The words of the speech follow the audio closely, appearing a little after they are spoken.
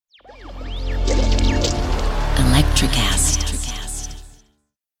Electricast.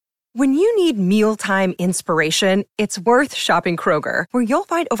 When you need mealtime inspiration, it's worth shopping Kroger, where you'll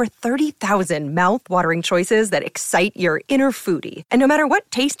find over 30,000 mouth-watering choices that excite your inner foodie. And no matter what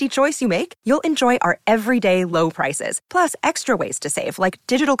tasty choice you make, you'll enjoy our everyday low prices, plus extra ways to save, like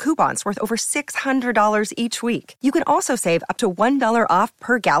digital coupons worth over $600 each week. You can also save up to $1 off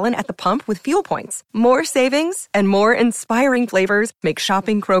per gallon at the pump with fuel points. More savings and more inspiring flavors make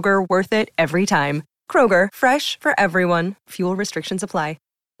shopping Kroger worth it every time. Kroger, fresh for everyone. Fuel restrictions apply.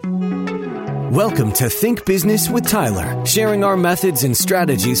 Welcome to Think Business with Tyler, sharing our methods and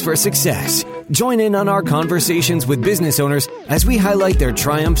strategies for success. Join in on our conversations with business owners as we highlight their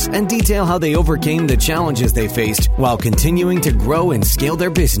triumphs and detail how they overcame the challenges they faced while continuing to grow and scale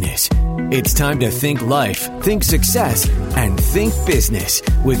their business. It's time to think life, think success, and think business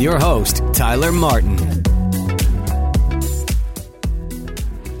with your host, Tyler Martin.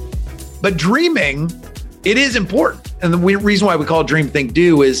 But dreaming, it is important. And the reason why we call it Dream, Think,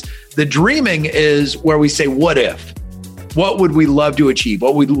 Do is the dreaming is where we say, what if? What would we love to achieve?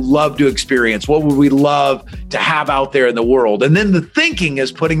 What would we love to experience? What would we love to have out there in the world? And then the thinking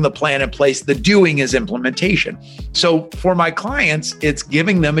is putting the plan in place. The doing is implementation. So for my clients, it's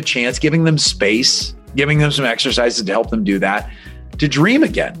giving them a chance, giving them space, giving them some exercises to help them do that, to dream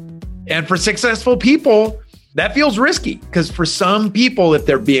again. And for successful people, that feels risky because for some people, if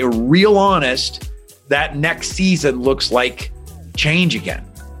they're being real honest, that next season looks like change again.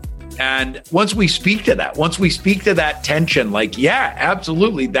 And once we speak to that tension, like, yeah,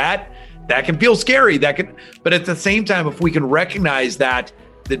 absolutely, that can feel scary. But at the same time, if we can recognize that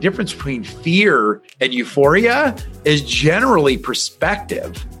the difference between fear and euphoria is generally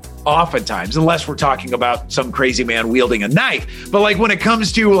perspective, oftentimes, unless we're talking about some crazy man wielding a knife. But like when it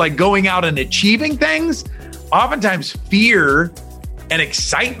comes to like going out and achieving things, oftentimes fear and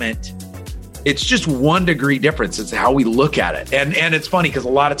excitement, it's just 1 degree difference. It's how we look at it. And it's funny because a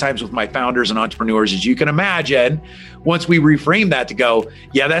lot of times with my founders and entrepreneurs, as you can imagine, once we reframe that to go,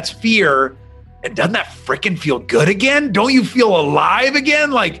 yeah, that's fear. And doesn't that freaking feel good again? Don't you feel alive again?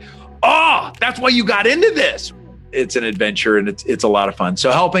 Like, oh, that's why you got into this. It's an adventure and it's a lot of fun.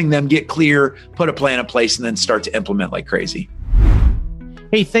 So helping them get clear, put a plan in place, and then start to implement like crazy.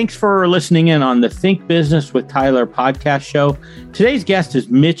 Hey, thanks for listening in on the Think Business with Tyler podcast show. Today's guest is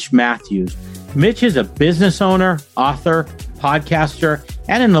Mitch Matthews. Mitch is a business owner, author, podcaster,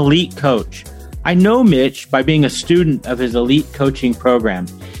 and an elite coach. I know Mitch by being a student of his elite coaching program,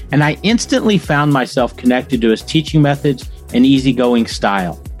 and I instantly found myself connected to his teaching methods and easygoing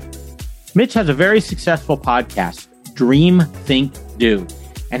style. Mitch has a very successful podcast, Dream, Think, Do,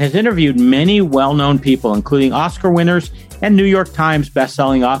 and has interviewed many well-known people, including Oscar winners and New York Times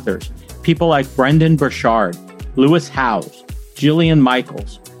bestselling authors, people like Brendan Burchard, Lewis Howes, Jillian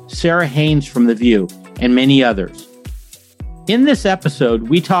Michaels, Sarah Haynes from The View, and many others. In this episode,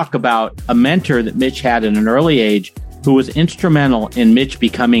 we talk about a mentor that Mitch had at an early age who was instrumental in Mitch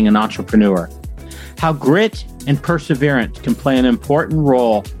becoming an entrepreneur, how grit and perseverance can play an important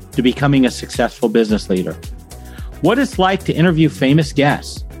role to becoming a successful business leader, what it's like to interview famous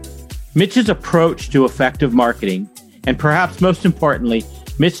guests, Mitch's approach to effective marketing, and perhaps most importantly,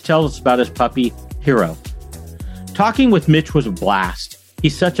 Mitch tells us about his puppy, Hero. Talking with Mitch was a blast.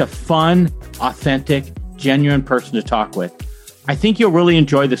 He's such a fun, authentic, genuine person to talk with. I think you'll really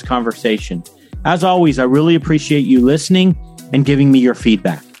enjoy this conversation. As always, I really appreciate you listening and giving me your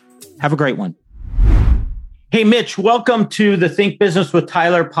feedback. Have a great one. Hey, Mitch, welcome to the Think Business with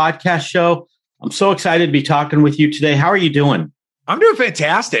Tyler podcast show. I'm so excited to be talking with you today. How are you doing? I'm doing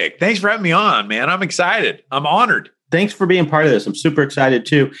fantastic. Thanks for having me on, man. I'm excited. I'm honored. Thanks for being part of this. I'm super excited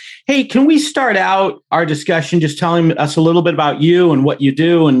too. Hey, can we start out our discussion just telling us a little bit about you and what you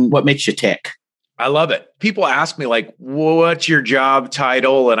do and what makes you tick? I love it. People ask me like, what's your job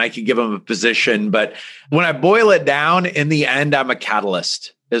title? And I can give them a position. But when I boil it down, in the end, I'm a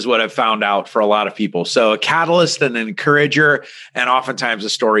catalyst is what I've found out for a lot of people. So a catalyst and an encourager, and oftentimes a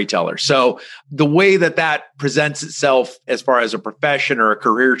storyteller. So the way that presents itself as far as a profession or a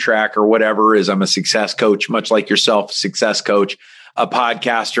career track or whatever is I'm a success coach, much like yourself, success coach, a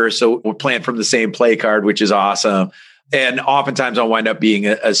podcaster. So we're playing from the same play card, which is awesome. And oftentimes I'll wind up being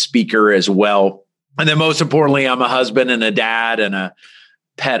a speaker as well. And then most importantly, I'm a husband and a dad and a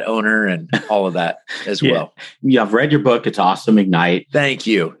pet owner and all of that as well. Yeah, I've read your book. It's awesome. Ignite. Thank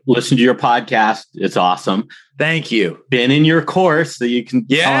you. Listen to your podcast. It's awesome. Thank you. Been in your course so you can.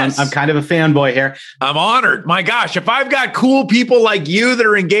 Yes. I'm kind of a fanboy here. I'm honored. My gosh, if I've got cool people like you that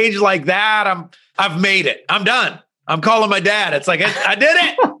are engaged like that, I've made it. I'm done. I'm calling my dad. It's like, I did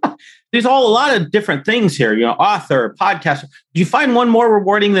it. There's a lot of different things here, author, podcaster. Do you find one more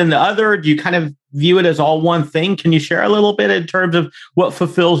rewarding than the other? Do you kind of view it as all one thing. Can you share a little bit in terms of what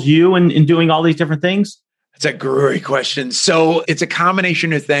fulfills you in doing all these different things? It's a great question. So it's a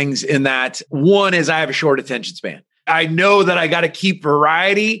combination of things in that one is I have a short attention span. I know that I got to keep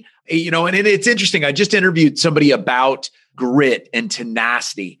variety, and it's interesting. I just interviewed somebody about grit and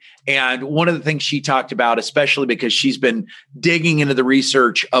tenacity. And one of the things she talked about, especially because she's been digging into the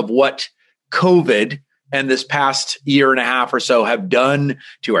research of what COVID and this past year and a half or so have done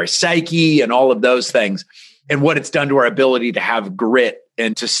to our psyche and all of those things, and what it's done to our ability to have grit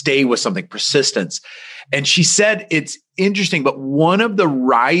and to stay with something, persistence. And she said, it's interesting, but one of the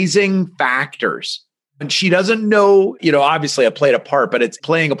rising factors, and she doesn't know, obviously I played a part, but it's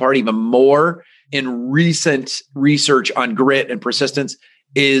playing a part even more in recent research on grit and persistence,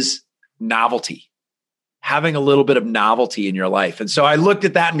 is novelty, having a little bit of novelty in your life. And so I looked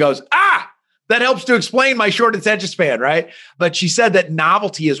at that and goes, that helps to explain my short attention span, right? But she said that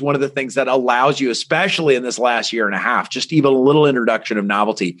novelty is one of the things that allows you, especially in this last year and a half, just even a little introduction of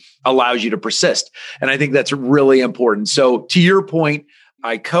novelty allows you to persist. And I think that's really important. So to your point,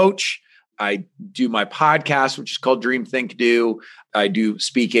 I coach, I do my podcast, which is called Dream, Think, Do. I do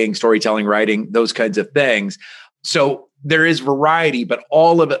speaking, storytelling, writing, those kinds of things. So there is variety, but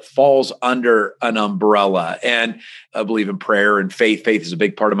all of it falls under an umbrella. And I believe in prayer and faith. Faith is a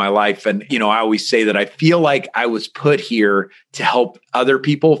big part of my life. And, I always say that I feel like I was put here to help other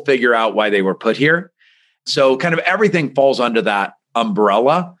people figure out why they were put here. So kind of everything falls under that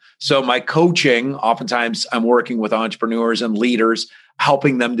umbrella. So my coaching, oftentimes I'm working with entrepreneurs and leaders,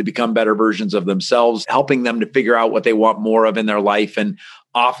 helping them to become better versions of themselves, helping them to figure out what they want more of in their life. And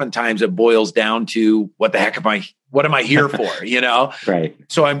oftentimes it boils down to what am I here for? Right.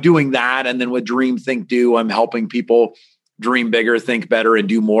 So I'm doing that. And then with Dream, Think, Do, I'm helping people dream bigger, think better, and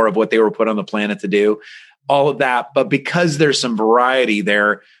do more of what they were put on the planet to do. All of that. But because there's some variety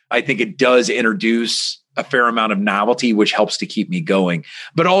there, I think it does introduce a fair amount of novelty, which helps to keep me going.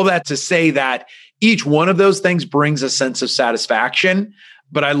 But all that to say that each one of those things brings a sense of satisfaction.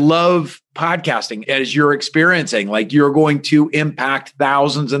 But I love podcasting as you're experiencing, like you're going to impact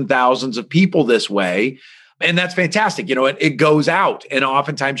thousands and thousands of people this way. And that's fantastic. It goes out, and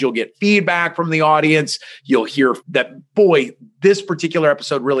oftentimes you'll get feedback from the audience. You'll hear that, boy, this particular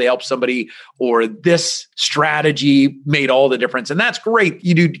episode really helped somebody, or this strategy made all the difference. And that's great.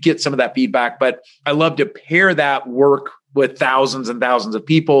 You do get some of that feedback, but I love to pair that work with thousands and thousands of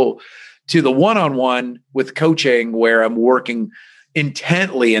people to the one-on-one with coaching, where I'm working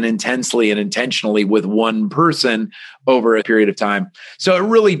intently and intensely and intentionally with one person over a period of time. So it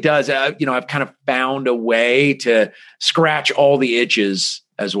really does, I've kind of found a way to scratch all the itches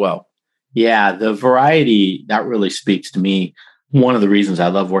as well. Yeah, the variety, that really speaks to me. One of the reasons I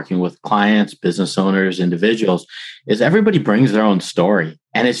love working with clients, business owners, individuals, is everybody brings their own story.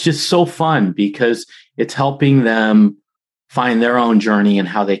 And it's just so fun because it's helping them find their own journey and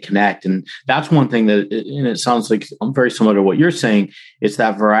how they connect. And that's one thing and it sounds like I'm very similar to what you're saying. It's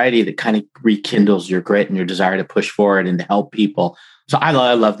that variety that kind of rekindles your grit and your desire to push forward and to help people. So I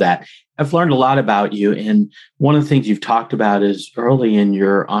love that. I've learned a lot about you. And one of the things you've talked about is early in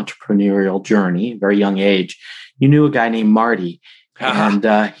your entrepreneurial journey, very young age, you knew a guy named Marty,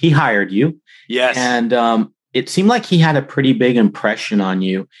 and he hired you. Yes. And it seemed like he had a pretty big impression on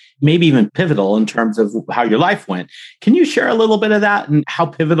you, maybe even pivotal in terms of how your life went. Can you share a little bit of that, and how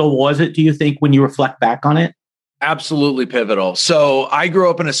pivotal was it, do you think, when you reflect back on it? Absolutely pivotal. So I grew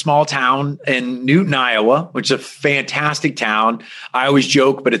up in a small town in Newton, Iowa, which is a fantastic town. I always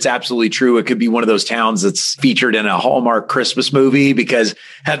joke, but it's absolutely true. It could be one of those towns that's featured in a Hallmark Christmas movie, because it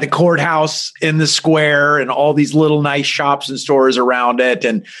had the courthouse in the square and all these little nice shops and stores around it.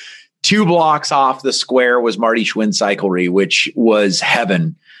 And 2 blocks off the square was Marty Schwinn Cyclery, which was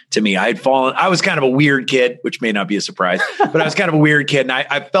heaven to me. I was kind of a weird kid, which may not be a surprise, but I was kind of a weird kid. And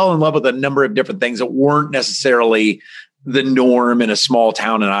I fell in love with a number of different things that weren't necessarily the norm in a small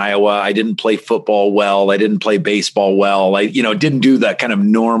town in Iowa. I didn't play football well. I didn't play baseball well. I, didn't do that kind of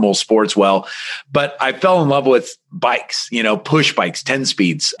normal sports well, but I fell in love with bikes, push bikes, 10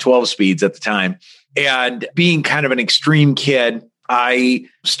 speeds, 12 speeds at the time. And being kind of an extreme kid, I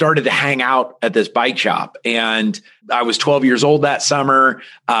started to hang out at this bike shop, and I was 12 years old that summer.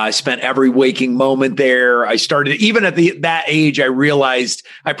 I spent every waking moment there. I started, even at that age, I realized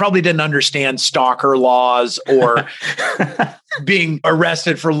I probably didn't understand stalker laws or being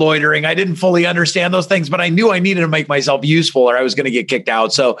arrested for loitering. I didn't fully understand those things, but I knew I needed to make myself useful or I was going to get kicked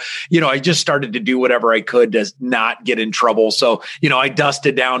out. So, I just started to do whatever I could to not get in trouble. So, I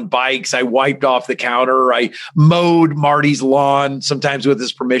dusted down bikes. I wiped off the counter. I mowed Marty's lawn, sometimes with his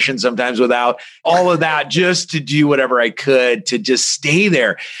boss's permission, sometimes without, all of that, just to do whatever I could to just stay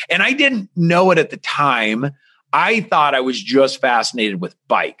there. And I didn't know it at the time. I thought I was just fascinated with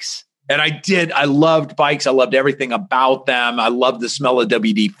bikes. And I loved bikes. I loved everything about them. I loved the smell of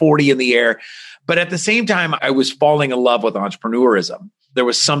WD-40 in the air. But at the same time, I was falling in love with entrepreneurism. There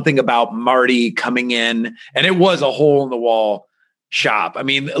was something about Marty coming in, and it was a hole in the wall shop. I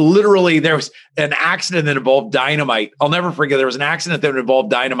mean, literally, there was an accident that involved dynamite. I'll never forget. There was an accident that involved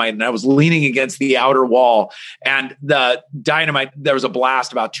dynamite, and I was leaning against the outer wall, and the dynamite, there was a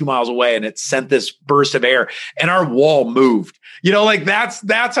blast about 2 miles away, and it sent this burst of air, and our wall moved. Like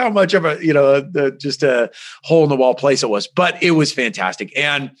that's how much of a, just a hole in the wall place it was. But it was fantastic.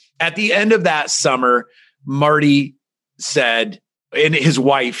 And at the end of that summer, Marty said, and his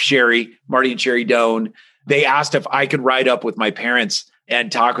wife, Sherry, Marty and Sherry Doan, they asked if I could ride up with my parents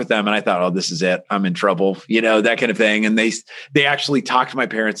and talk with them. And I thought, oh, this is it. I'm in trouble, that kind of thing. And they actually talked to my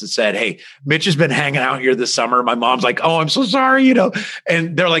parents and said, hey, Mitch has been hanging out here this summer. My mom's like, oh, I'm so sorry,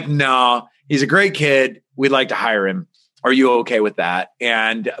 and they're like, no, he's a great kid. We'd like to hire him. Are you okay with that?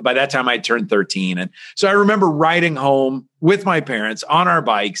 And by that time I turned 13. And so I remember riding home with my parents on our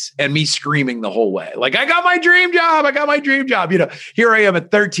bikes and me screaming the whole way. Like, I got my dream job. I got my dream job. Here I am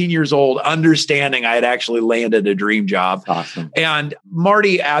at 13 years old, understanding I had actually landed a dream job. Awesome. And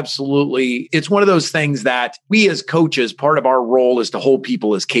Marty, absolutely. It's one of those things that we as coaches, part of our role is to hold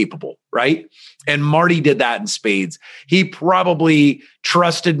people as capable, right? And Marty did that in spades. He probably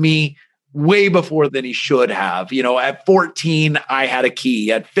trusted me way before than he should have. At 14, I had a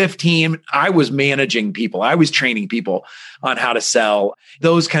key. At 15, I was managing people. I was training people on how to sell,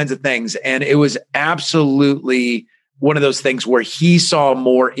 those kinds of things. And it was absolutely one of those things where he saw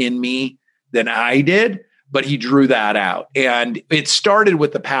more in me than I did, but he drew that out. And it started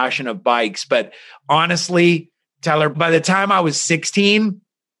with the passion of bikes. But honestly, Tyler, by the time I was 16,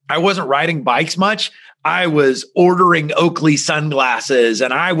 I wasn't riding bikes much. I was ordering Oakley sunglasses,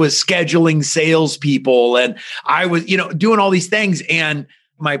 and I was scheduling salespeople, and I was, doing all these things. And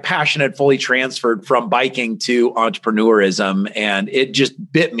my passion had fully transferred from biking to entrepreneurism, and it just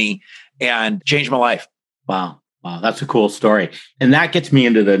bit me and changed my life. Wow. That's a cool story. And that gets me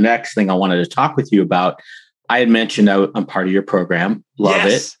into the next thing I wanted to talk with you about. I had mentioned I'm part of your program. Love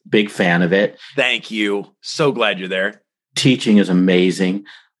it. Big fan of it. Thank you. So glad you're there. Teaching is amazing.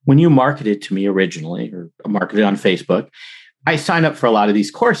 When you marketed to me originally, or marketed on Facebook, I signed up for a lot of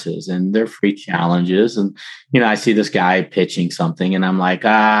these courses, and they're free challenges. And, I see this guy pitching something, and I'm like,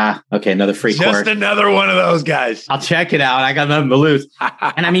 okay, another free course. Just another one of those guys. I'll check it out. I got nothing to lose.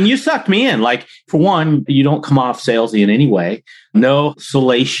 And you sucked me in. Like, for one, you don't come off salesy in any way. No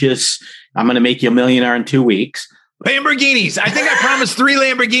salacious, I'm going to make you a millionaire in 2 weeks. Lamborghinis. I think I promised 3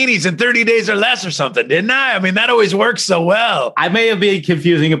 Lamborghinis in 30 days or less or something, didn't I? I mean, that always works so well. I may have been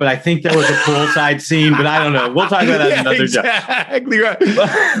confusing it, but I think there was a poolside scene, but I don't know. We'll talk about that another day. Exactly right.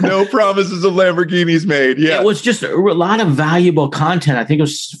 No promises of Lamborghinis made. Yeah. It was just a lot of valuable content. I think it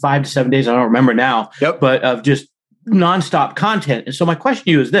was 5 to 7 days. I don't remember now, but of just nonstop content. And so my question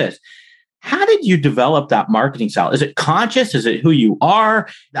to you is this. How did you develop that marketing style? Is it conscious? Is it who you are?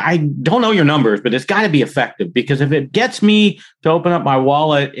 I don't know your numbers, but it's got to be effective, because if it gets me to open up my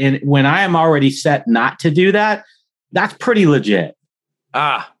wallet and when I am already set not to do that, that's pretty legit.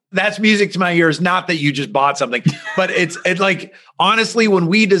 That's music to my ears. Not that you just bought something, but it's like, honestly, when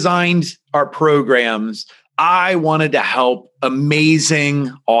we designed our programs, I wanted to help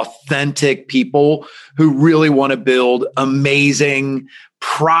amazing, authentic people who really want to build amazing,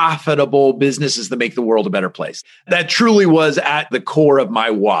 profitable businesses that make the world a better place. That truly was at the core of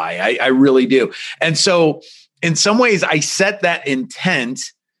my why. I really do. And so in some ways, I set that intent,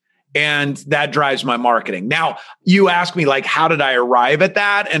 and that drives my marketing. Now, you ask me, like, how did I arrive at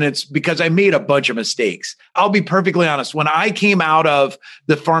that? And it's because I made a bunch of mistakes. I'll be perfectly honest. When I came out of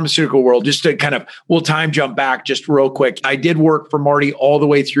the pharmaceutical world, just to kind of, we'll time jump back just real quick. I did work for Marty all the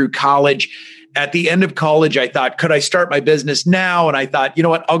way through college. At the end of college, I thought, could I start my business now? And I thought, you know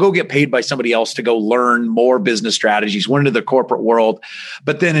what? I'll go get paid by somebody else to go learn more business strategies, went into the corporate world.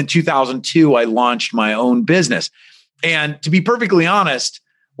 But then in 2002, I launched my own business. And to be perfectly honest,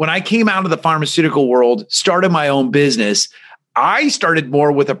 when I came out of the pharmaceutical world, started my own business, I started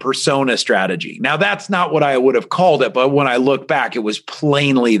more with a persona strategy. Now, that's not what I would have called it, but when I look back, it was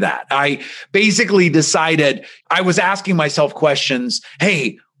plainly that. I basically decided, I was asking myself questions.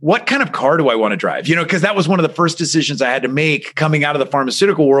 Hey, what kind of car do I want to drive? Because that was one of the first decisions I had to make coming out of the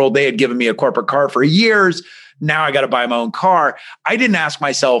pharmaceutical world. They had given me a corporate car for years. Now I got to buy my own car. I didn't ask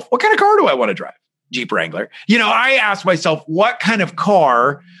myself, what kind of car do I want to drive? Jeep Wrangler. I asked myself, what kind of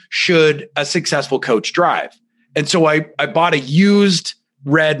car should a successful coach drive? And so I bought a used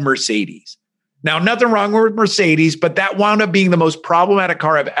red Mercedes. Now, nothing wrong with Mercedes, but that wound up being the most problematic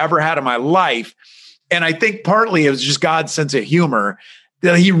car I've ever had in my life. And I think partly it was just God's sense of humor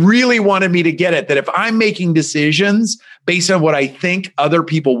that he really wanted me to get it, that if I'm making decisions based on what I think other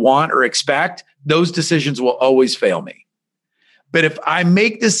people want or expect, those decisions will always fail me. But if I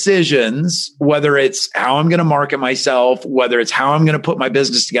make decisions, whether it's how I'm going to market myself, whether it's how I'm going to put my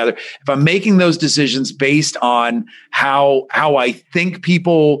business together, if I'm making those decisions based on how I think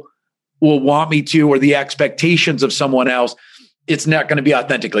people will want me to, or the expectations of someone else, it's not going to be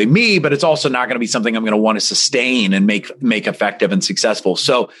authentically me, but it's also not going to be something I'm going to want to sustain and make effective and successful.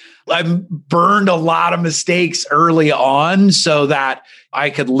 So I've burned a lot of mistakes early on so that I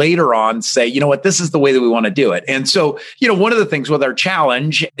could later on say, you know what, this is the way that we want to do it. And so, one of the things with our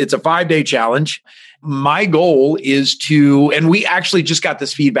challenge, it's a 5-day challenge. My goal is to, and we actually just got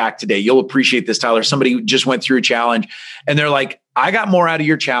this feedback today. You'll appreciate this, Tyler. Somebody just went through a challenge and they're like, I got more out of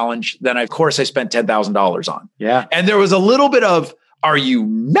your challenge than of course I spent $10,000 on. Yeah. And there was a little bit of, are you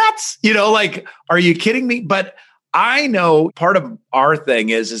nuts? Are you kidding me? But I know part of our thing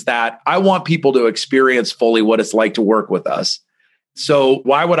is that I want people to experience fully what it's like to work with us. So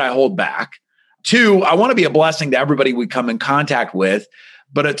why would I hold back? 2, I want to be a blessing to everybody we come in contact with.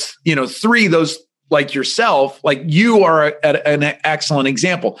 But it's, 3, those like yourself, like you are an excellent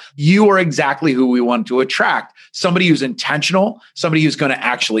example. You are exactly who we want to attract. Somebody who's intentional, somebody who's going to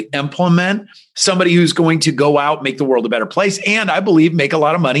actually implement, somebody who's going to go out, make the world a better place. And I believe make a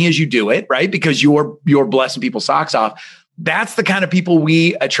lot of money as you do it, right? Because you're blessing people's socks off. That's the kind of people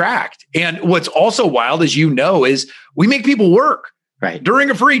we attract. And what's also wild, as is we make people work right during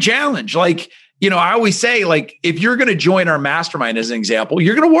a free challenge. I always say, if you're going to join our mastermind as an example,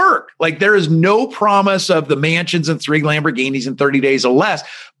 you're going to work. There is no promise of the mansions and 3 Lamborghinis in 30 days or less.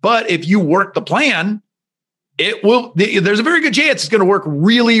 But if you work the plan, there's a very good chance it's going to work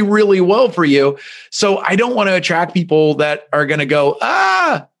really, really well for you. So I don't want to attract people that are going to go,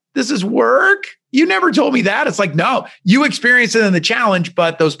 this is work. You never told me that. It's like, no, you experience it in the challenge,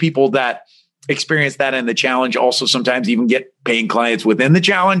 but those people that experience that in the challenge also sometimes even get paying clients within the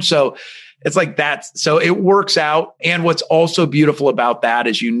challenge. So it's like that. So it works out. And what's also beautiful about that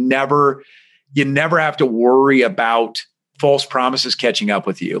is you never have to worry about false promises catching up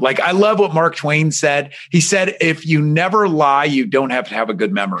with you. I love what Mark Twain said. He said, if you never lie, you don't have to have a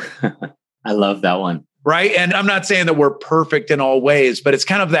good memory. I love that one. Right. And I'm not saying that we're perfect in all ways, but it's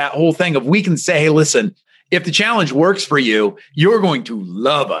kind of that whole thing of we can say, hey, listen, if the challenge works for you, you're going to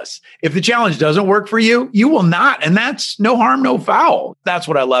love us. If the challenge doesn't work for you, you will not. And that's no harm, no foul. That's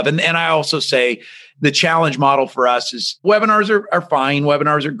what I love. And I also say the challenge model for us is webinars are fine.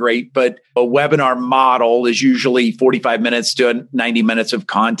 Webinars are great, but a webinar model is usually 45 minutes to 90 minutes of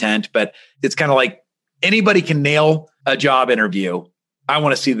content. But it's kind of like anybody can nail a job interview. I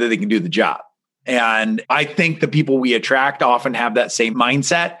want to see that they can do the job. And I think the people we attract often have that same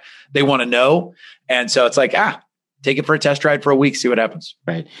mindset. They want to know. And so it's like, take it for a test ride for a week, see what happens.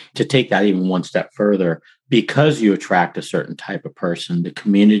 Right. To take that even one step further, because you attract a certain type of person, the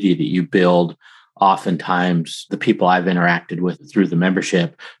community that you build, oftentimes the people I've interacted with through the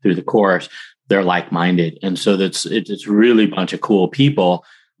membership, through the course, they're like-minded. And so it's really a bunch of cool people.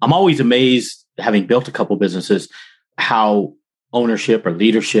 I'm always amazed, having built a couple businesses, how ownership or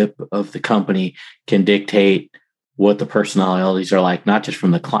leadership of the company can dictate what the personalities are like, not just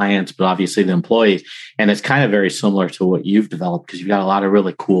from the clients, but obviously the employees. And it's kind of very similar to what you've developed because you've got a lot of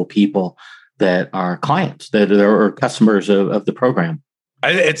really cool people that are clients, that are customers of the program.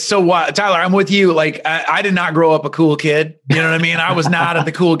 It's so wild. Tyler, I'm with you. I did not grow up a cool kid. You know what I mean? I was not at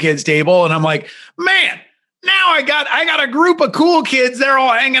the cool kids table. And I'm like, man, now I got a group of cool kids. They're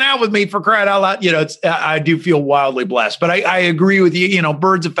all hanging out with me, for crying out loud. I do feel wildly blessed, but I agree with you.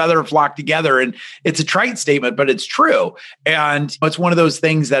 Birds of feather flock together, and it's a trite statement, but it's true. And it's one of those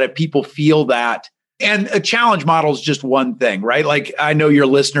things that if people feel that, and a challenge model is just one thing, right? I know your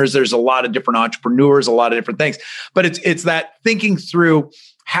listeners, there's a lot of different entrepreneurs, a lot of different things, but it's that thinking through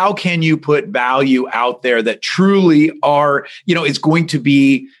how can you put value out there that truly is going to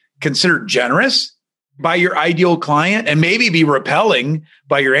be considered generous by your ideal client and maybe be repelling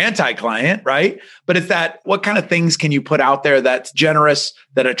by your anti-client, right? But it's that, what kind of things can you put out there that's generous,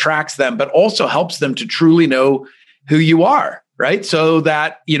 that attracts them, but also helps them to truly know who you are, right? So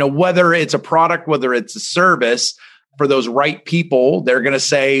that, whether it's a product, whether it's a service, for those right people, they're going to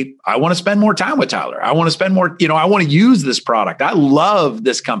say, I want to spend more time with Tyler. I want to spend more, I want to use this product. I love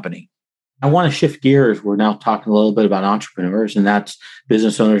this company. I want to shift gears. We're now talking a little bit about entrepreneurs, and that's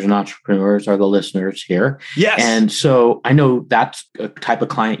business owners and entrepreneurs are the listeners here. Yes. And so I know that's a type of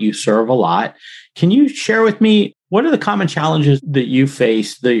client you serve a lot. Can you share with me What are the common challenges that you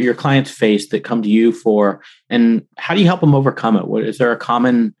face, that your clients face, that come to you for, and how do you help them overcome it? Is there a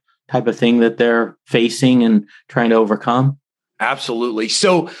common type of thing that they're facing and trying to overcome? Absolutely.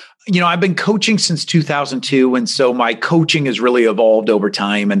 So, I've been coaching since 2002. And so my coaching has really evolved over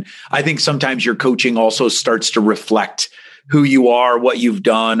time. And I think sometimes your coaching also starts to reflect who you are, what you've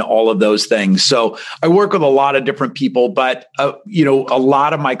done, all of those things. So I work with a lot of different people, but, a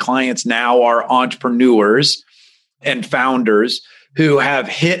lot of my clients now are entrepreneurs and founders who have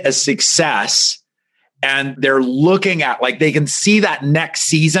hit a success, and they're looking at, like, they can see that next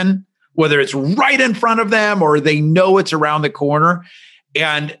season, whether it's right in front of them or they know it's around the corner,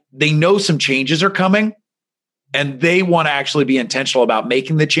 and they know some changes are coming, and they want to actually be intentional about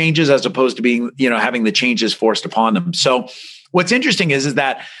making the changes as opposed to being, having the changes forced upon them. So what's interesting is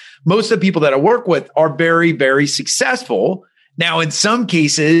that most of the people that I work with are very, very successful. Now, in some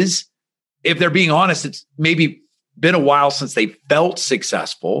cases, if they're being honest, it's maybe been a while since they felt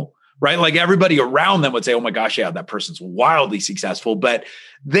successful, right? Like everybody around them would say, oh my gosh, yeah, that person's wildly successful. But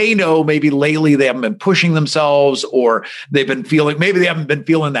they know maybe lately they haven't been pushing themselves, or maybe they haven't been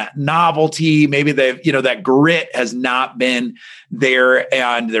feeling that novelty. Maybe they've, that grit has not been there,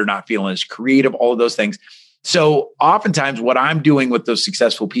 and they're not feeling as creative, all of those things. So oftentimes what I'm doing with those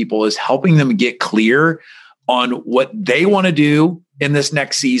successful people is helping them get clear on what they want to do in this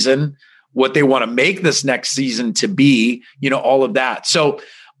next season, what they want to make this next season to be, all of that. So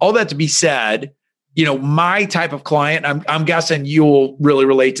all that to be said, my type of client, I'm guessing you'll really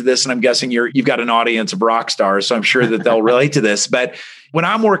relate to this, and I'm guessing you've got an audience of rock stars, so I'm sure that they'll relate to this. But when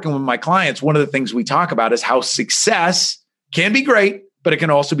I'm working with my clients, one of the things we talk about is how success can be great, but it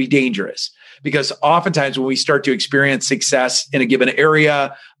can also be dangerous. Because oftentimes when we start to experience success in a given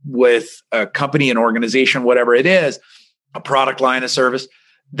area with a company, an organization, whatever it is, a product line, a service,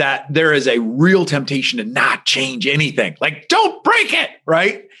 that there is a real temptation to not change anything. Like, don't break it,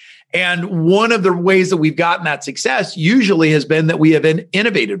 right? And one of the ways that we've gotten that success usually has been that we have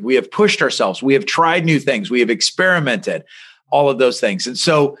innovated, we have pushed ourselves, we have tried new things, we have experimented, all of those things. And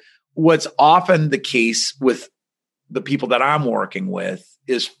so what's often the case with the people that I'm working with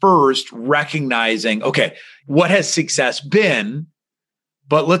is first recognizing, okay, what has success been?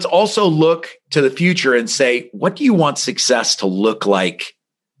 But let's also look to the future and say, what do you want success to look like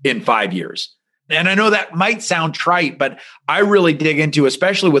in 5 years? And I know that might sound trite, but I really dig into,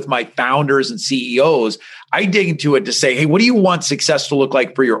 especially with my founders and CEOs, I dig into it to say, hey, what do you want success to look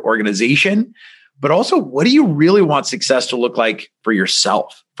like for your organization? But also, what do you really want success to look like for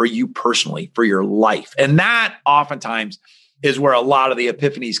yourself, for you personally, for your life? And that oftentimes is where a lot of the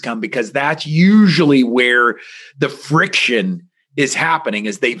epiphanies come, because that's usually where the friction is happening,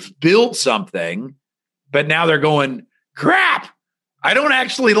 is they've built something, but now they're going, crap, I don't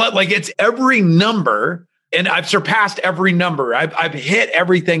actually it's every number, and I've surpassed every number. I've hit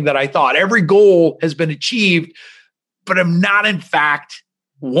everything that I thought. Every goal has been achieved, but I'm not in fact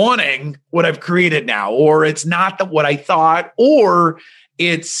wanting what I've created now, or it's not what I thought, or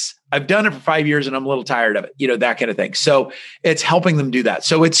it's I've done it for 5 years and I'm a little tired of it, that kind of thing. So it's helping them do that.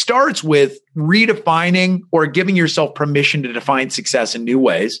 So it starts with redefining or giving yourself permission to define success in new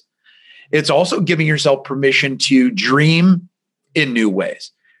ways. It's also giving yourself permission to dream in new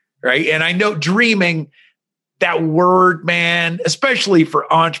ways, right? And I know dreaming, that word, man, especially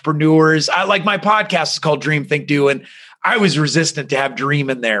for entrepreneurs, my podcast is called Dream, Think, Do, and I was resistant to have dream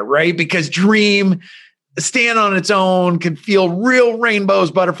in there, right? Because dream, stand on its own, can feel real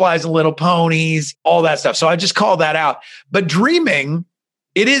rainbows, butterflies, and little ponies, all that stuff. So I just call that out. But dreaming,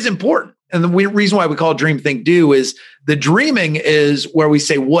 it is important. And the reason why we call it Dream, Think, Do is the dreaming is where we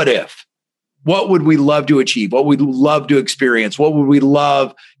say, what if? What would we love to achieve? What would we love to experience? What would we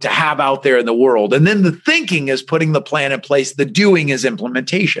love to have out there in the world? And then the thinking is putting the plan in place. The doing is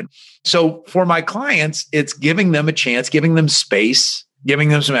implementation. So for my clients, it's giving them a chance, giving them space, giving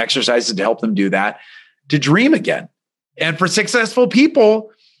them some exercises to help them do that, to dream again. And for successful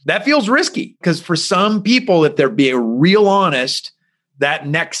people, that feels risky, because for some people, if they're being real honest, that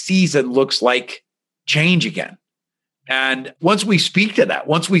next season looks like change again. And once we speak to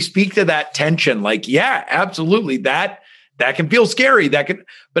that tension, yeah, absolutely, that can feel scary.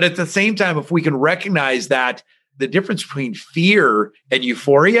 But at the same time, if we can recognize that the difference between fear and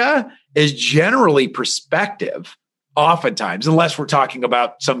euphoria is generally perspective, oftentimes, unless we're talking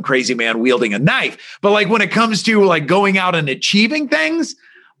about some crazy man wielding a knife. But when it comes to going out and achieving things,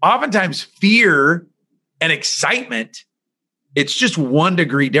 oftentimes fear and excitement, it's just 1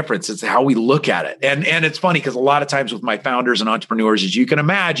 degree difference. It's how we look at it. And it's funny because a lot of times with my founders and entrepreneurs, as you can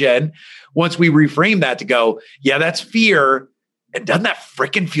imagine, once we reframe that to go, yeah, that's fear. And doesn't that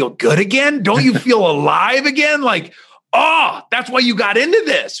freaking feel good again? Don't you feel alive again? Like, oh, that's why you got into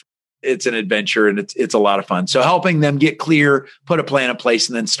this. It's an adventure and it's a lot of fun. So helping them get clear, put a plan in place,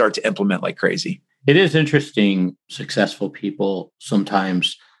 and then start to implement like crazy. It is interesting. Successful people,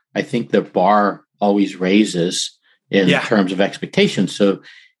 sometimes I think the bar always raises in terms of expectations. So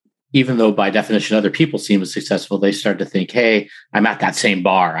even though by definition other people seem as successful, they start to think, hey, I'm at that same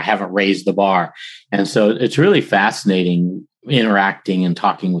bar. I haven't raised the bar. And so it's really fascinating interacting and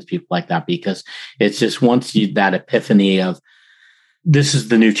talking with people like that, because it's just once you that epiphany of this is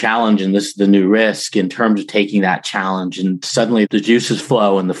the new challenge and this is the new risk in terms of taking that challenge, and suddenly the juices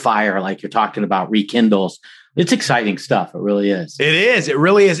flow and the fire, like you're talking about, rekindles. It's exciting stuff. It really is. It is. It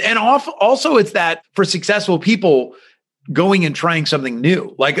really is. And also it's that for successful people, going and trying something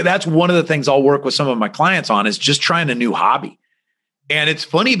new. Like that's one of the things I'll work with some of my clients on, is just trying a new hobby. And it's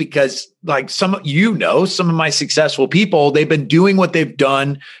funny because like some of my successful people, they've been doing what they've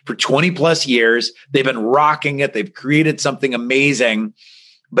done for 20 plus years. They've been rocking it. They've created something amazing,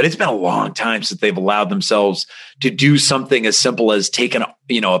 but it's been a long time since they've allowed themselves to do something as simple as taking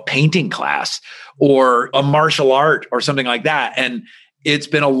a painting class or a martial art or something like that. And it's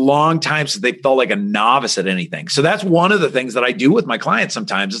been a long time since they felt like a novice at anything. So that's one of the things that I do with my clients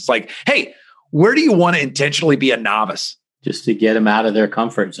sometimes. It's like, hey, where do you want to intentionally be a novice? Just to get them out of their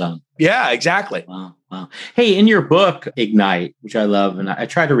comfort zone. Yeah, exactly. Wow. Hey, in your book, Ignite, which I love, and I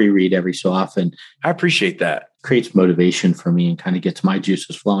try to reread every so often. I appreciate that. Creates motivation for me and kind of gets my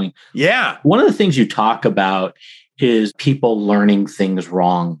juices flowing. Yeah. One of the things you talk about is people learning things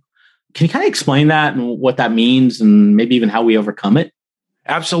wrong. Can you kind of explain that and what that means and maybe even how we overcome it?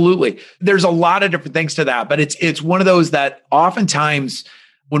 Absolutely. There's a lot of different things to that, but it's one of those that oftentimes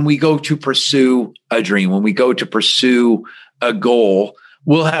when we go to pursue a dream, when we go to pursue a goal,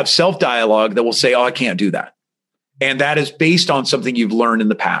 we'll have self-dialogue that will say, oh, I can't do that. And that is based on something you've learned in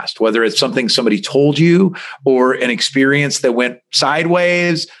the past, whether it's something somebody told you or an experience that went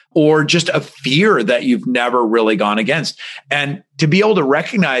sideways or just a fear that you've never really gone against. And to be able to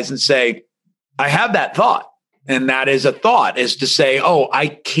recognize and say, I have that thought. And that is a thought, is to say, oh, I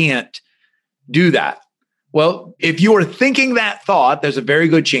can't do that. Well, if you are thinking that thought, there's a very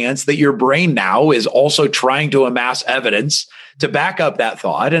good chance that your brain now is also trying to amass evidence to back up that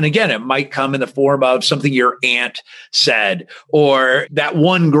thought. And again, it might come in the form of something your aunt said, or that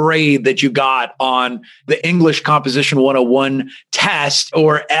one grade that you got on the English Composition 101 test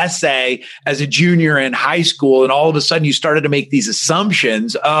or essay as a junior in high school. And all of a sudden you started to make these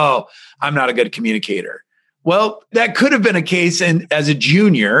assumptions. Oh, I'm not a good communicator. Well, that could have been a case as a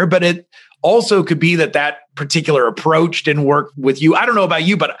junior, but it also could be that particular approach didn't work with you. I don't know about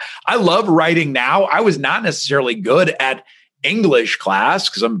you, but I love writing now. I was not necessarily good at English class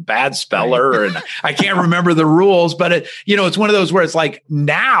because I'm a bad speller and I can't remember the rules. But it's one of those where it's like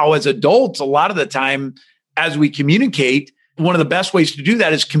now as adults, a lot of the time as we communicate, one of the best ways to do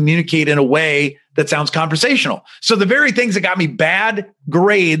that is communicate in a way that sounds conversational. So the very things that got me bad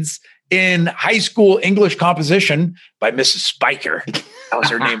grades in high school English composition by Mrs. Spiker, that was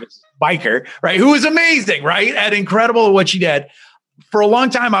her name, Spiker, right? Who was amazing, right? And incredible at what she did. For a long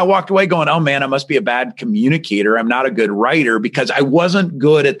time, I walked away going, oh man, I must be a bad communicator. I'm not a good writer because I wasn't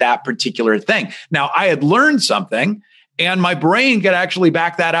good at that particular thing. Now, I had learned something and my brain could actually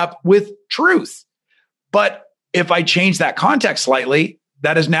back that up with truth. But if I change that context slightly,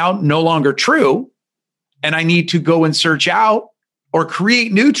 that is now no longer true. And I need to go and search out or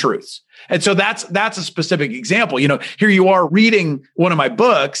create new truths. And so that's a specific example. Here you are reading one of my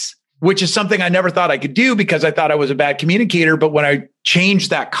books, which is something I never thought I could do because I thought I was a bad communicator. But when I changed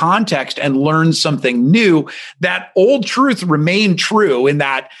that context and learned something new, that old truth remained true in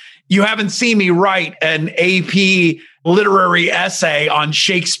that you haven't seen me write an AP literary essay on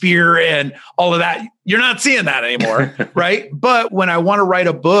Shakespeare and all of that. You're not seeing that anymore, right? But when I want to write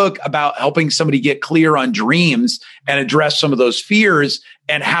a book about helping somebody get clear on dreams and address some of those fears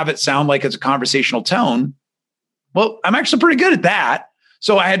and have it sound like it's a conversational tone, well, I'm actually pretty good at that.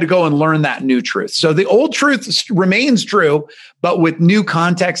 So I had to go and learn that new truth. So the old truth remains true, but with new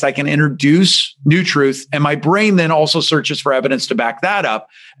context, I can introduce new truth. And my brain then also searches for evidence to back that up.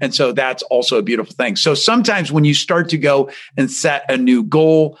 And so that's also a beautiful thing. So sometimes when you start to go and set a new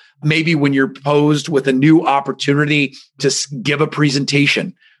goal, maybe when you're posed with a new opportunity to give a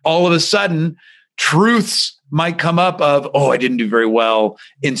presentation, all of a sudden truths might come up of, oh, I didn't do very well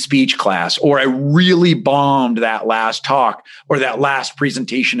in speech class, or I really bombed that last talk or that last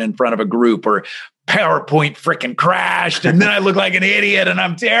presentation in front of a group, or PowerPoint freaking crashed. And then I look like an idiot and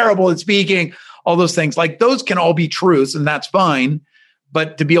I'm terrible at speaking. All those things, like those can all be truths and that's fine.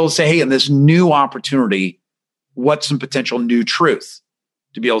 But to be able to say, hey, in this new opportunity, what's some potential new truth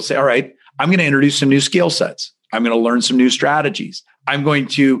to be able to say, all right, I'm going to introduce some new skill sets. I'm going to learn some new strategies. I'm going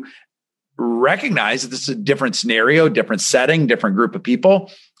to recognize that this is a different scenario, different setting, different group of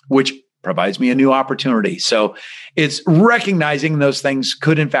people, which provides me a new opportunity. So it's recognizing those things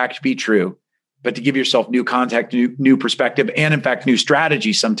could in fact be true, but to give yourself new context, new perspective, and in fact, new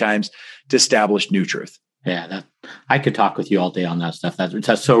strategy sometimes to establish new truth. Yeah, I could talk with you all day on that stuff. That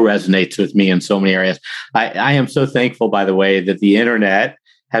so resonates with me in so many areas. I am so thankful, by the way, that the internet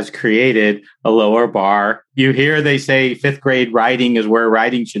has created a lower bar. You hear they say fifth grade writing is where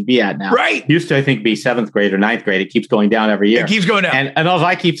writing should be at now. Right. Used to, I think, be seventh grade or ninth grade. It keeps going down every year. It keeps going down. And all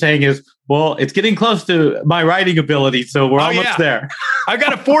I keep saying is, well, it's getting close to my writing ability, so we're almost there. I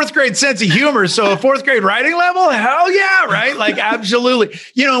got a fourth grade sense of humor, so a fourth grade writing level? Hell yeah, right? Like, absolutely.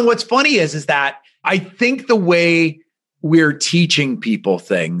 And what's funny is that I think the way we're teaching people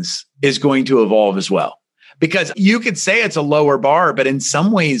things is going to evolve as well. Because you could say it's a lower bar, but in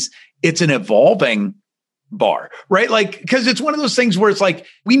some ways it's an evolving bar, right? Like, because it's one of those things where it's like,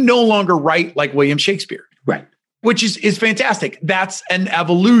 we no longer write like William Shakespeare. Right. Which is fantastic. That's an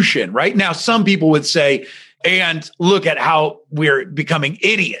evolution, right? Now, some people would say, and look at how we're becoming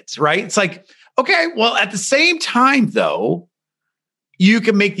idiots, right? It's like, okay, well, at the same time, though, you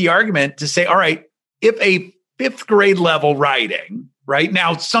can make the argument to say, all right, if a fifth grade level writing, right?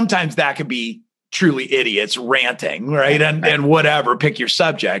 Now, sometimes that could be truly idiots ranting, right? And whatever, pick your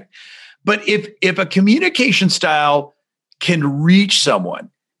subject. But if a communication style can reach someone,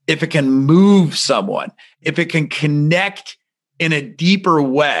 if it can move someone, if it can connect in a deeper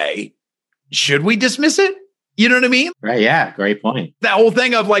way, should we dismiss it? You know what I mean? Right. Yeah. Great point. That whole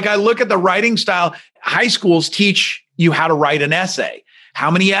thing of like, I look at the writing style, high schools teach you how to write an essay. How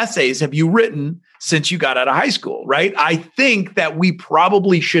many essays have you written since you got out of high school, right? I think that we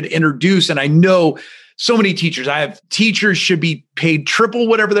probably should introduce, and I know so many teachers, I have teachers should be paid triple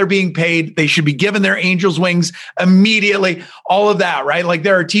whatever they're being paid. They should be given their angel's wings immediately, all of that, right? Like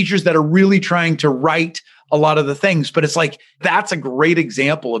there are teachers that are really trying to write a lot of the things, but it's like, that's a great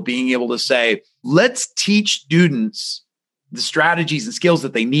example of being able to say, let's teach students the strategies and skills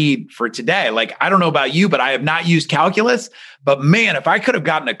that they need for today. Like, I don't know about you, but I have not used calculus, but man, if I could have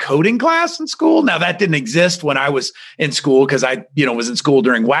gotten a coding class in school, now that didn't exist when I was in school because I, was in school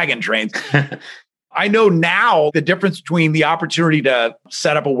during wagon trains. I know now the difference between the opportunity to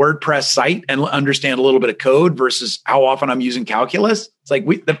set up a WordPress site and understand a little bit of code versus how often I'm using calculus. It's like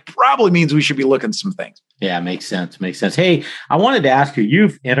that probably means we should be looking at some things. Yeah, makes sense. Hey, I wanted to ask you,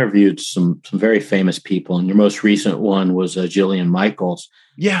 you've interviewed some very famous people, and your most recent one was Jillian Michaels.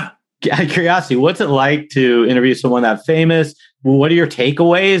 Yeah. Out of curiosity, what's it like to interview someone that famous? What are your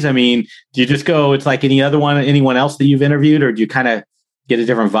takeaways? I mean, do you just go, it's like anyone else that you've interviewed, or do you kind of get a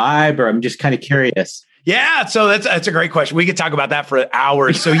different vibe? Or I'm just kind of curious. Yeah, so that's a great question. We could talk about that for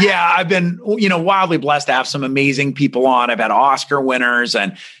hours. So yeah, I've been, wildly blessed to have some amazing people on. I've had Oscar winners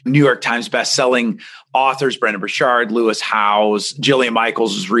and New York Times bestselling authors, Brendon Burchard, Lewis Howes, Jillian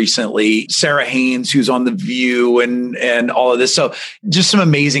Michaels was recently, Sarah Haynes, who's on The View and all of this. So just some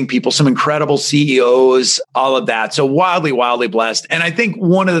amazing people, some incredible CEOs, all of that. So wildly, wildly blessed. And I think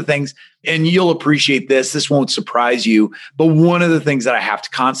one of the things, and you'll appreciate this won't surprise you, but one of the things that I have to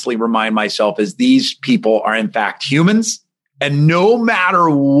constantly remind myself is these people are in fact humans. And no matter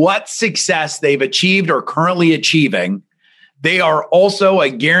what success they've achieved or currently achieving, they are also, I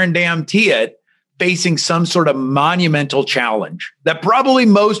guarantee it, facing some sort of monumental challenge that probably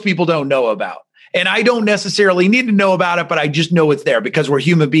most people don't know about. And I don't necessarily need to know about it, but I just know it's there because we're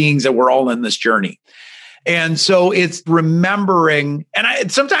human beings and we're all in this journey. And so it's remembering,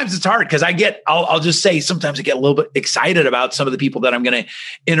 and sometimes it's hard because I'll just say, sometimes I get a little bit excited about some of the people that I'm going to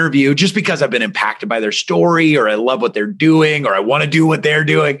interview just because I've been impacted by their story, or I love what they're doing, or I want to do what they're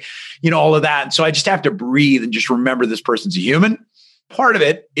doing, all of that. And so I just have to breathe and just remember this person's a human. Part of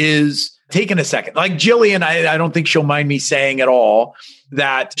it is taking a second. Like Jillian, I don't think she'll mind me saying at all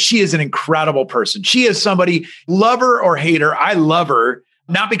that she is an incredible person. She is somebody, love her or hate her, I love her.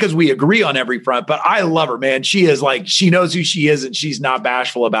 Not because we agree on every front, but I love her, man. She is like, she knows who she is and she's not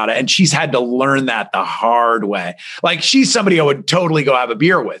bashful about it. And she's had to learn that the hard way. Like she's somebody I would totally go have a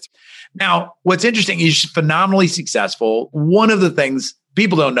beer with. Now, what's interesting is she's phenomenally successful. One of the things,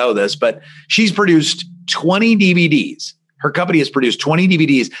 people don't know this, but she's produced 20 DVDs. Her company has produced 20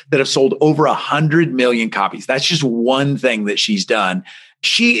 DVDs that have sold over 100 million copies. That's just one thing that she's done.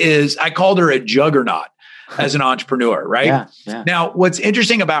 She is, I called her a juggernaut as an entrepreneur, right? Yeah. Now, what's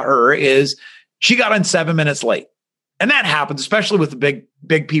interesting about her is she got on 7 minutes late. And that happens, especially with the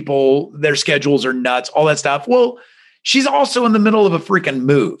big people, their schedules are nuts, all that stuff. Well, she's also in the middle of a freaking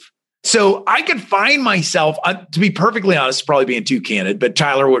move. So I could find myself, to be perfectly honest, probably being too candid, but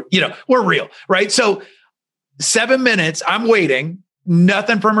Tyler, we're real, right? So 7 minutes, I'm waiting,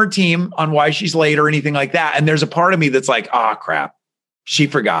 nothing from her team on why she's late or anything like that. And there's a part of me that's like, crap, she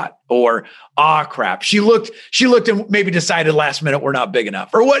forgot, or crap, she looked and maybe decided last minute we're not big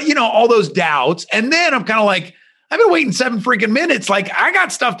enough, or what, all those doubts. And then I'm kind of like, I've been waiting 7 freaking minutes. Like, I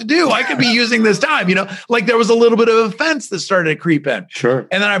got stuff to do. I could be using this time, like there was a little bit of offense that started to creep in. Sure.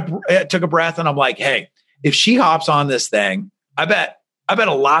 And then I took a breath and I'm like, hey, if she hops on this thing, I bet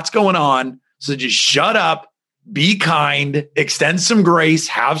a lot's going on. So just shut up, be kind, extend some grace,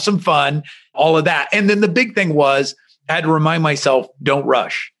 have some fun, all of that. And then the big thing was I had to remind myself, don't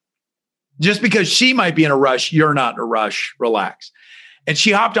rush. Just because she might be in a rush, you're not in a rush, relax. And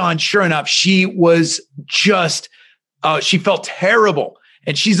she hopped on. Sure enough, she was just, she felt terrible.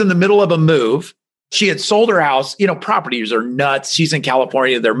 And she's in the middle of a move. She had sold her house. Properties are nuts. She's in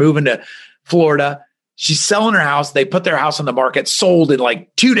California. They're moving to Florida. She's selling her house. They put their house on the market, sold in like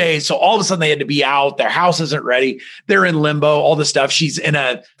 2 days. So all of a sudden they had to be out. Their house isn't ready. They're in limbo, all this stuff. She's in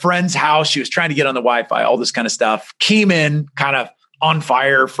a friend's house. She was trying to get on the Wi-Fi, all this kind of stuff. Came in kind of on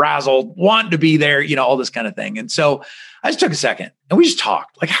fire, frazzled, wanting to be there, all this kind of thing. And so I just took a second and we just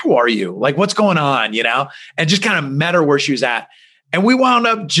talked, like, how are you? Like, what's going on, and just kind of met her where she was at. And we wound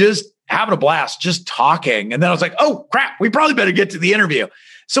up just having a blast, just talking. And then I was like, oh crap, we probably better get to the interview.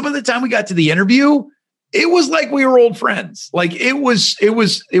 So by the time we got to the interview, it was like we were old friends. Like it was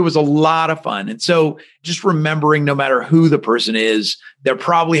a lot of fun. And so just remembering, no matter who the person is, they're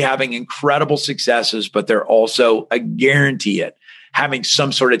probably having incredible successes, but they're also, I guarantee it, having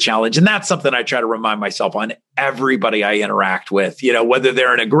some sort of challenge. And that's something I try to remind myself on everybody I interact with, whether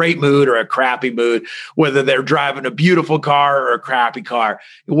they're in a great mood or a crappy mood, whether they're driving a beautiful car or a crappy car,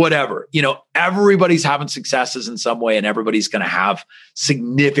 whatever, everybody's having successes in some way and everybody's going to have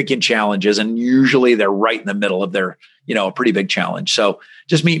significant challenges. And usually they're right in the middle of their, a pretty big challenge. So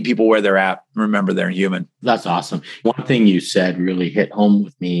just meeting people where they're at, remember they're human. That's awesome. One thing you said really hit home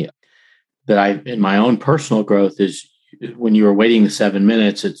with me that in my own personal growth is, when you were waiting the 7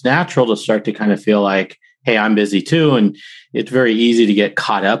 minutes, it's natural to start to kind of feel like, hey, I'm busy too. And it's very easy to get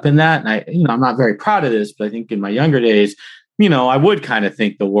caught up in that. And I'm not very proud of this, but I think in my younger days, I would kind of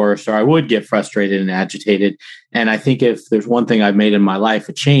think the worst, or I would get frustrated and agitated. And I think if there's one thing I've made in my life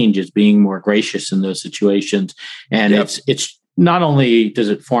a change, is being more gracious in those situations. And it's not only does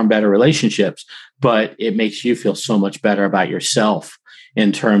it form better relationships, but it makes you feel so much better about yourself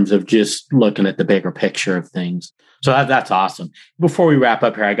in terms of just looking at the bigger picture of things. So that's awesome. Before we wrap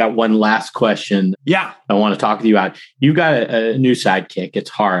up here, I got one last question. Yeah. I want to talk to you about. You got a new sidekick. It's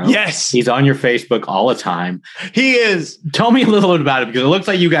Haro. Yes. He's on your Facebook all the time. He is. Tell me a little bit about it, because it looks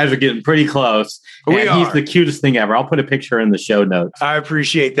like you guys are getting pretty close. He's the cutest thing ever. I'll put a picture in the show notes. I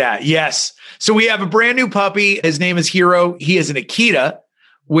appreciate that. Yes. So we have a brand new puppy. His name is Hero. He is an Akita,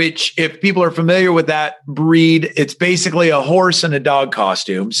 which, if people are familiar with that breed, it's basically a horse in a dog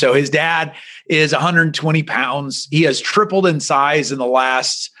costume. So his dad is 120 pounds. He has tripled in size in the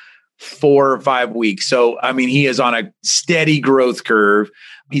last 4 or 5 weeks. So, he is on a steady growth curve.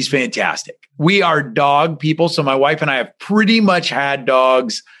 He's fantastic. We are dog people. So my wife and I have pretty much had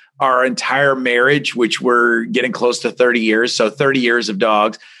dogs our entire marriage, which we're getting close to 30 years. So 30 years of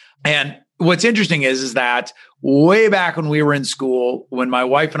dogs. And what's interesting is that way back when we were in school, when my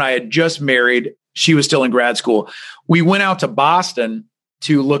wife and I had just married, she was still in grad school. We went out to Boston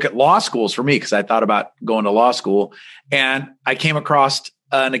to look at law schools for me, because I thought about going to law school. And I came across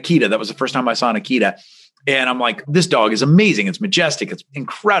an Akita. That was the first time I saw an Akita. And I'm like, this dog is amazing. It's majestic. It's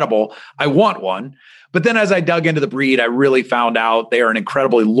incredible. I want one. But then as I dug into the breed, I really found out they are an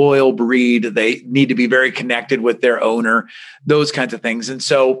incredibly loyal breed. They need to be very connected with their owner, those kinds of things. And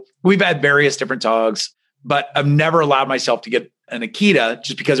so we've had various different dogs, but I've never allowed myself to get an Akita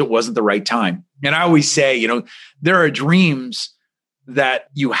just because it wasn't the right time. And I always say, there are dreams that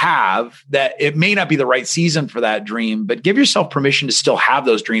you have that it may not be the right season for that dream, but give yourself permission to still have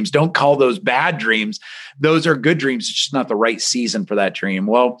those dreams. Don't call those bad dreams. Those are good dreams. It's just not the right season for that dream.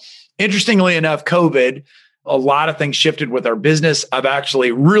 Well, interestingly enough, COVID, a lot of things shifted with our business. I've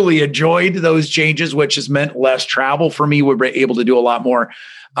actually really enjoyed those changes, which has meant less travel for me. We're able to do a lot more,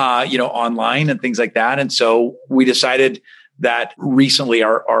 online and things like that. And so we decided that recently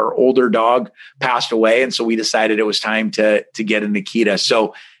our older dog passed away. And so we decided it was time to get an Akita.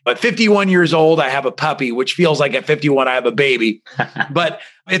 So at 51 years old, I have a puppy, which feels like at 51, I have a baby. But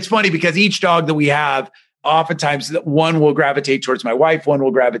it's funny because each dog that we have, oftentimes one will gravitate towards my wife, one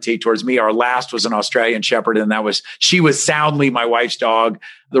will gravitate towards me. Our last was an Australian Shepherd, and she was soundly my wife's dog,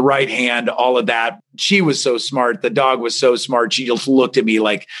 the right hand, all of that. She was so smart. The dog was so smart. She just looked at me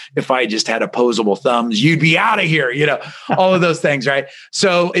like, if I just had opposable thumbs, you'd be out of here, all of those things, right?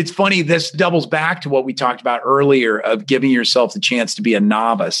 So it's funny, this doubles back to what we talked about earlier of giving yourself the chance to be a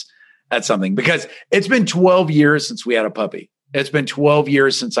novice at something, because it's been 12 years since we had a puppy. It's been 12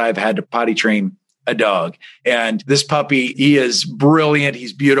 years since I've had to potty train a dog. And this puppy, he is brilliant.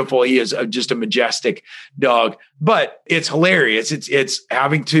 He's beautiful. He is just a majestic dog, but it's hilarious. It's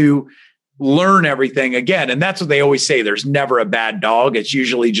having to learn everything again. And that's what they always say. There's never a bad dog. It's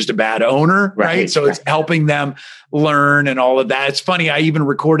usually just a bad owner, right? So it's helping them learn and all of that. It's funny. I even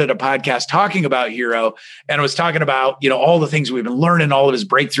recorded a podcast talking about Hero, and I was talking about, all the things we've been learning, all of his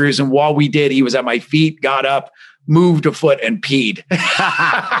breakthroughs. And while we did, he was at my feet, got up, moved a foot, and peed.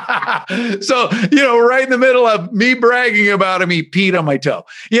 So, right in the middle of me bragging about him, he peed on my toe,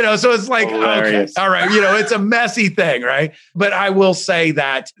 so it's like, hilarious. Okay, all right. It's a messy thing, right? But I will say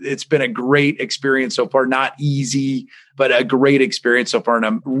that it's been a great experience so far, not easy, but a great experience so far. And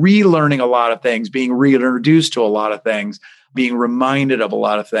I'm relearning a lot of things, being reintroduced to a lot of things, being reminded of a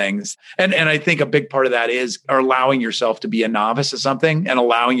lot of things. And I think a big part of that is allowing yourself to be a novice at something and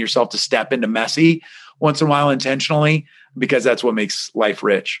allowing yourself to step into messy once in a while intentionally, because that's what makes life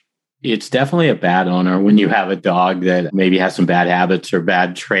rich. It's definitely a bad owner when you have a dog that maybe has some bad habits or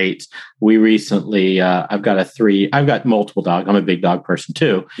bad traits. We recently, I've got multiple dogs. I'm a big dog person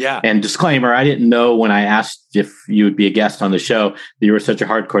too. Yeah. And disclaimer, I didn't know when I asked if you would be a guest on the show that you were such a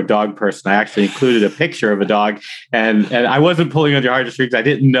hardcore dog person. I actually included a picture of a dog, and I wasn't pulling on your heartstrings. I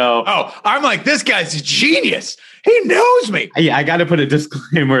didn't know. Oh, I'm like, this guy's a genius. He knows me. Yeah, I got to put a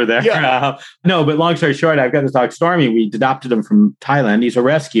disclaimer there. Yeah. No, but long story short, I've got this dog, Stormy. We adopted him from Thailand. He's a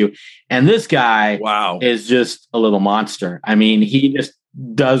rescue. And this guy is just a little monster. I mean, he just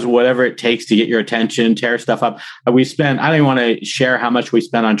does whatever it takes to get your attention, tear stuff up. I don't even want to share how much we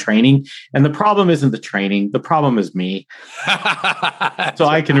spent on training. And the problem isn't the training. The problem is me. So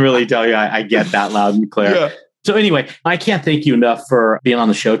I can really tell you, I get that loud and clear. Yeah. So anyway, I can't thank you enough for being on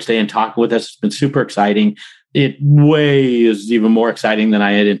the show today and talking with us. It's been super exciting. It is even more exciting than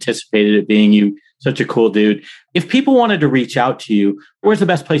I had anticipated it being. You, such a cool dude. If people wanted to reach out to you, where's the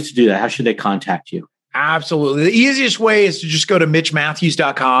best place to do that? How should they contact you? Absolutely. The easiest way is to just go to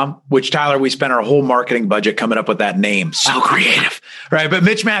MitchMatthews.com, which, Tyler, we spent our whole marketing budget coming up with that name. So creative, right? But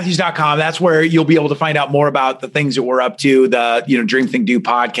MitchMatthews.com, that's where you'll be able to find out more about the things that we're up to, the, Dream, Think, Do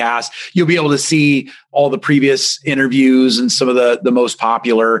podcast. You'll be able to see all the previous interviews and some of the most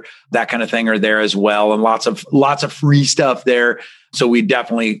popular, that kind of thing are there as well. And lots of free stuff there. So we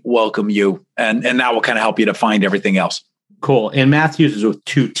definitely welcome you. And that will kind of help you to find everything else. Cool. And Matthews is with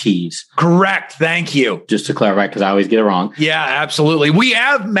 2 T's. Correct. Thank you. Just to clarify, because I always get it wrong. Yeah, absolutely. We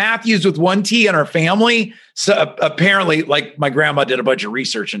have Matthews with 1 T in our family. So apparently, like, my grandma did a bunch of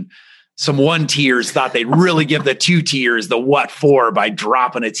research, and some 1-Ters thought they'd really give the 2-Ters the what for by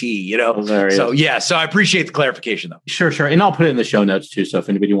dropping a T, So yeah, so I appreciate the clarification though. Sure. And I'll put it in the show notes too. So if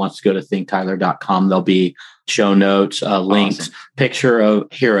anybody wants to go to thinktyler.com, there'll be show notes, links, awesome. Picture of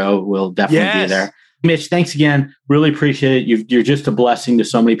Hero will definitely be there. Mitch, thanks again. Really appreciate it. You're just a blessing to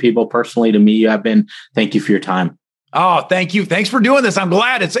so many people. Personally, to me, you have been. Thank you for your time. Oh, thank you. Thanks for doing this. I'm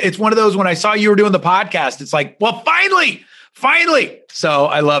glad. It's one of those, when I saw you were doing the podcast, it's like, well, finally. So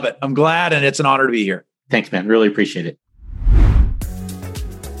I love it. I'm glad, and it's an honor to be here. Thanks, man. Really appreciate it.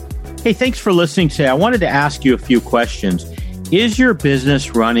 Hey, thanks for listening today. I wanted to ask you a few questions. Is your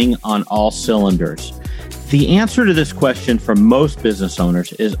business running on all cylinders? The answer to this question for most business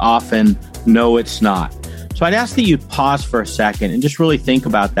owners is often, no, it's not. So I'd ask that you pause for a second and just really think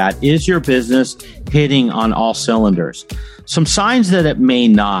about that. Is your business hitting on all cylinders? Some signs that it may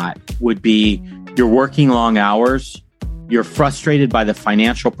not would be you're working long hours, you're frustrated by the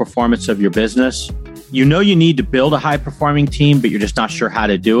financial performance of your business, you know you need to build a high-performing team, but you're just not sure how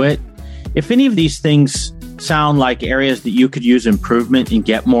to do it. If any of these things sound like areas that you could use improvement and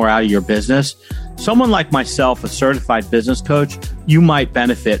get more out of your business, someone like myself, a certified business coach, you might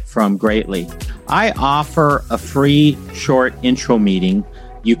benefit from greatly. I offer a free short intro meeting.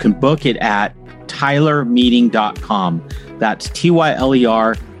 You can book it at tylermeeting.com. That's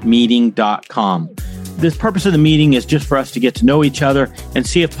TYLER meeting.com. The purpose of the meeting is just for us to get to know each other and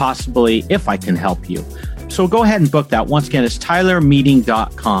see if I can help you. So go ahead and book that. Once again, it's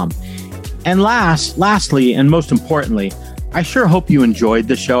tylermeeting.com. And lastly, and most importantly, I sure hope you enjoyed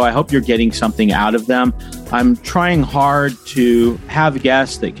the show. I hope you're getting something out of them. I'm trying hard to have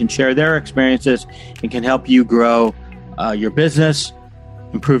guests that can share their experiences and can help you grow your business,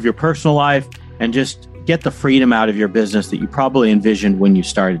 improve your personal life, and just get the freedom out of your business that you probably envisioned when you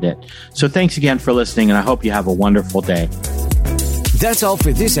started it. So thanks again for listening, and I hope you have a wonderful day. That's all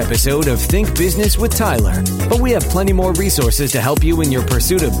for this episode of Think Business with Tyler. But we have plenty more resources to help you in your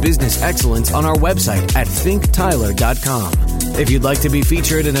pursuit of business excellence on our website at thinktyler.com. If you'd like to be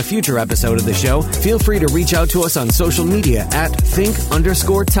featured in a future episode of the show, feel free to reach out to us on social media at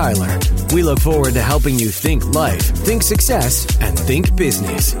think_Tyler. We look forward to helping you think life, think success, and think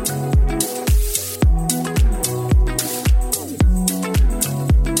business.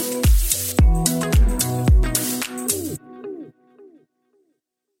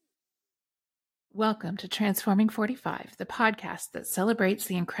 Welcome to Transforming 45, the podcast that celebrates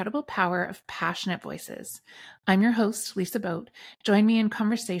the incredible power of passionate voices. I'm your host, Lisa Boat. Join me in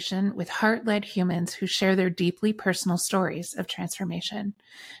conversation with heart-led humans who share their deeply personal stories of transformation.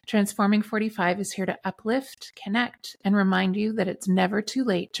 Transforming 45 is here to uplift, connect, and remind you that it's never too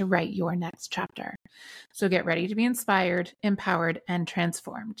late to write your next chapter. So get ready to be inspired, empowered, and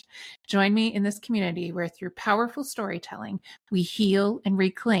transformed. Join me in this community where through powerful storytelling, we heal and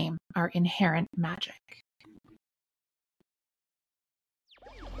reclaim our inherent magic.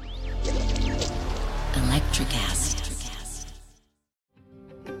 Electricast.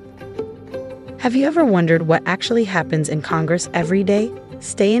 Have you ever wondered what actually happens in Congress every day?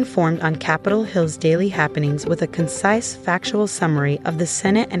 Stay informed on Capitol Hill's daily happenings with a concise, factual summary of the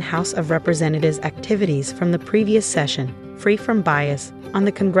Senate and House of Representatives' activities from the previous session, free from bias, on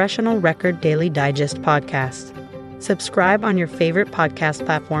the Congressional Record Daily Digest podcast. Subscribe on your favorite podcast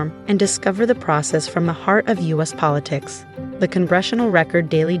platform and discover the process from the heart of U.S. politics. The Congressional Record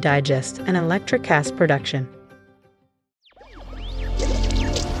Daily Digest, an Electricast production.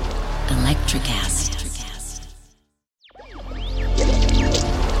 Electricast.